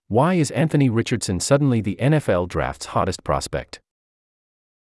Why is Anthony Richardson suddenly the NFL draft's hottest prospect?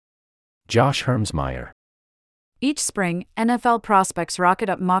 Josh Hermsmeyer. Each spring, NFL prospects rocket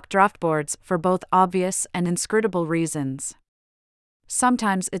up mock draft boards for both obvious and inscrutable reasons.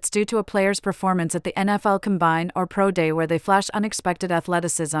 Sometimes it's due to a player's performance at the NFL Combine or Pro Day where they flash unexpected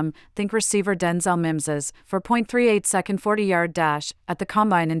athleticism. Think receiver Denzel Mims's 4.38-second 40-yard dash at the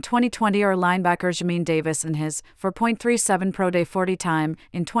Combine in 2020 or linebacker Jamin Davis and his 4.37 Pro Day 40 time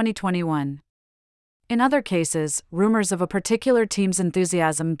in 2021. In other cases, rumors of a particular team's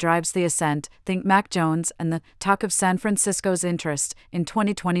enthusiasm drives the ascent. Think Mac Jones and the talk of San Francisco's interest in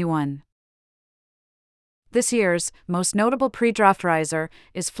 2021. This year's most notable pre-draft riser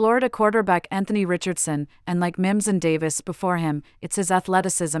is Florida quarterback Anthony Richardson, and like Mims and Davis before him, it's his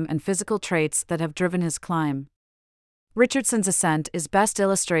athleticism and physical traits that have driven his climb. Richardson's ascent is best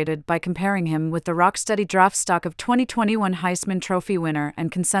illustrated by comparing him with the rock-steady draft stock of 2021 Heisman Trophy winner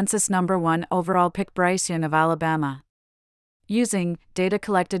and consensus number 1 overall pick Bryce Young of Alabama. Using data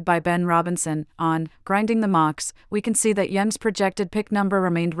collected by Ben Robinson on Grinding the Mocks, we can see that Young's projected pick number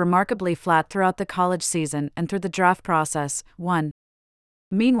remained remarkably flat throughout the college season and through the draft process. 1.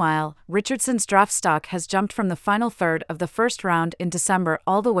 Meanwhile, Richardson's draft stock has jumped from the final third of the first round in December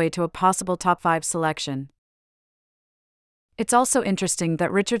all the way to a possible top 5 selection. It's also interesting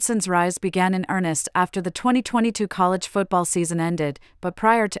that Richardson's rise began in earnest after the 2022 college football season ended, but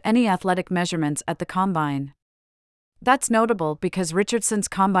prior to any athletic measurements at the Combine. That's notable because Richardson's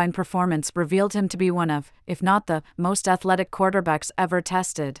Combine performance revealed him to be one of, if not the, most athletic quarterbacks ever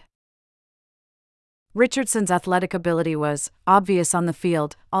tested. Richardson's athletic ability was obvious on the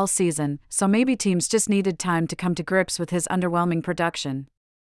field all season, so maybe teams just needed time to come to grips with his underwhelming production.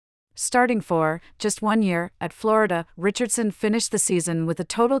 Starting for just 1 year at Florida, Richardson finished the season with a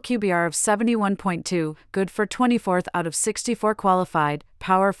total QBR of 71.2, good for 24th out of 64 qualified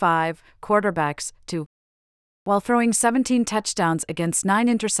Power 5 quarterbacks, while throwing 17 touchdowns against 9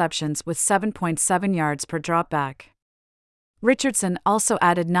 interceptions with 7.7 yards per dropback. Richardson also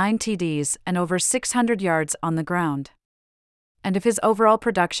added 9 TDs and over 600 yards on the ground. And if his overall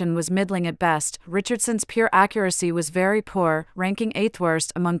production was middling at best, Richardson's pure accuracy was very poor, ranking 8th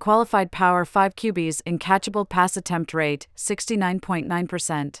worst among qualified Power 5 QBs in catchable pass attempt rate,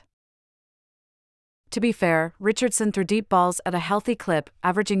 69.9%. To be fair, Richardson threw deep balls at a healthy clip,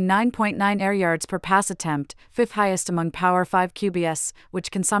 averaging 9.9 air yards per pass attempt, 5th highest among Power 5 QBs,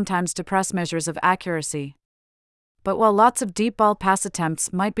 which can sometimes depress measures of accuracy. But while lots of deep ball pass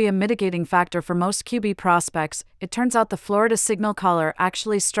attempts might be a mitigating factor for most QB prospects, it turns out the Florida signal caller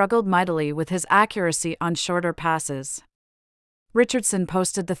actually struggled mightily with his accuracy on shorter passes. Richardson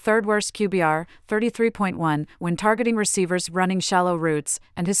posted the third worst QBR, 33.1, when targeting receivers running shallow routes,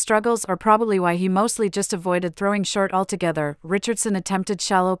 and his struggles are probably why he mostly just avoided throwing short altogether. Richardson attempted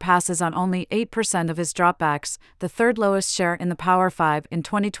shallow passes on only 8% of his dropbacks, the third lowest share in the Power 5 in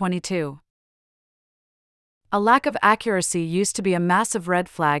 2022. A lack of accuracy used to be a massive red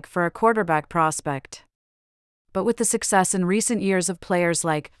flag for a quarterback prospect. But with the success in recent years of players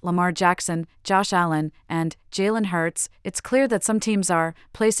like Lamar Jackson, Josh Allen, and Jalen Hurts, it's clear that some teams are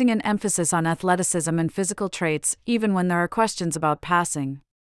placing an emphasis on athleticism and physical traits, even when there are questions about passing.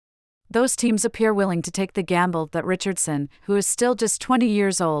 Those teams appear willing to take the gamble that Richardson, who is still just 20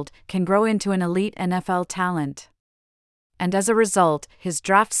 years old, can grow into an elite NFL talent. And as a result, his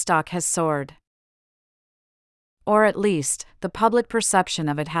draft stock has soared. Or at least, the public perception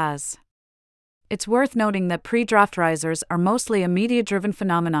of it has. It's worth noting that pre-draft risers are mostly a media-driven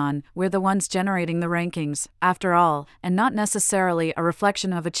phenomenon. We're the ones generating the rankings, after all, and not necessarily a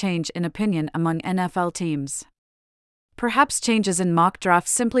reflection of a change in opinion among NFL teams. Perhaps changes in mock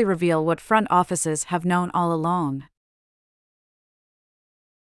drafts simply reveal what front offices have known all along.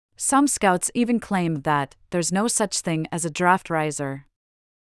 Some scouts even claim that there's no such thing as a draft riser.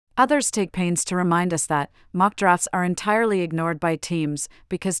 Others take pains to remind us that mock drafts are entirely ignored by teams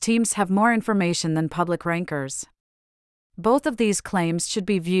because teams have more information than public rankers. Both of these claims should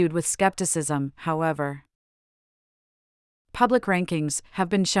be viewed with skepticism, however. Public rankings have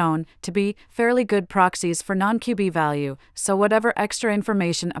been shown to be fairly good proxies for non-QB value, so whatever extra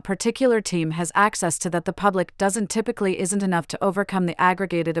information a particular team has access to that the public doesn't typically isn't enough to overcome the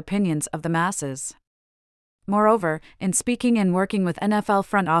aggregated opinions of the masses. Moreover, in speaking and working with NFL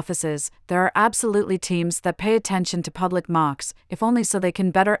front offices, there are absolutely teams that pay attention to public mocks, if only so they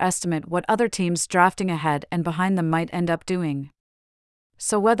can better estimate what other teams drafting ahead and behind them might end up doing.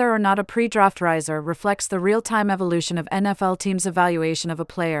 So whether or not a pre-draft riser reflects the real-time evolution of NFL teams' evaluation of a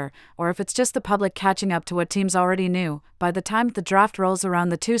player, or if it's just the public catching up to what teams already knew, by the time the draft rolls around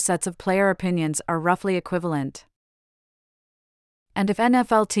the two sets of player opinions are roughly equivalent. And if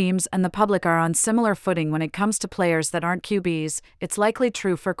NFL teams and the public are on similar footing when it comes to players that aren't QBs, it's likely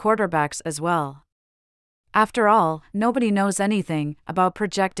true for quarterbacks as well. After all, nobody knows anything about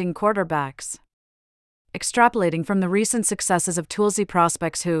projecting quarterbacks. Extrapolating from the recent successes of toolsy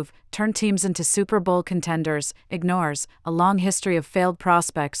prospects who've turned teams into Super Bowl contenders ignores a long history of failed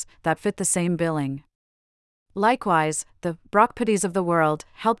prospects that fit the same billing. Likewise, the Brock Purdy's of the world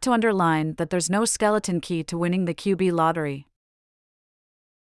help to underline that there's no skeleton key to winning the QB lottery.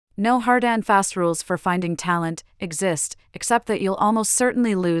 No hard and fast rules for finding talent exist, except that you'll almost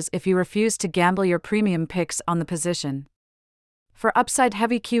certainly lose if you refuse to gamble your premium picks on the position. For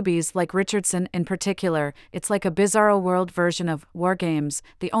upside-heavy QBs like Richardson in particular, it's like a bizarro world version of War Games.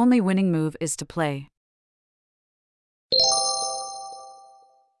 The only winning move is to play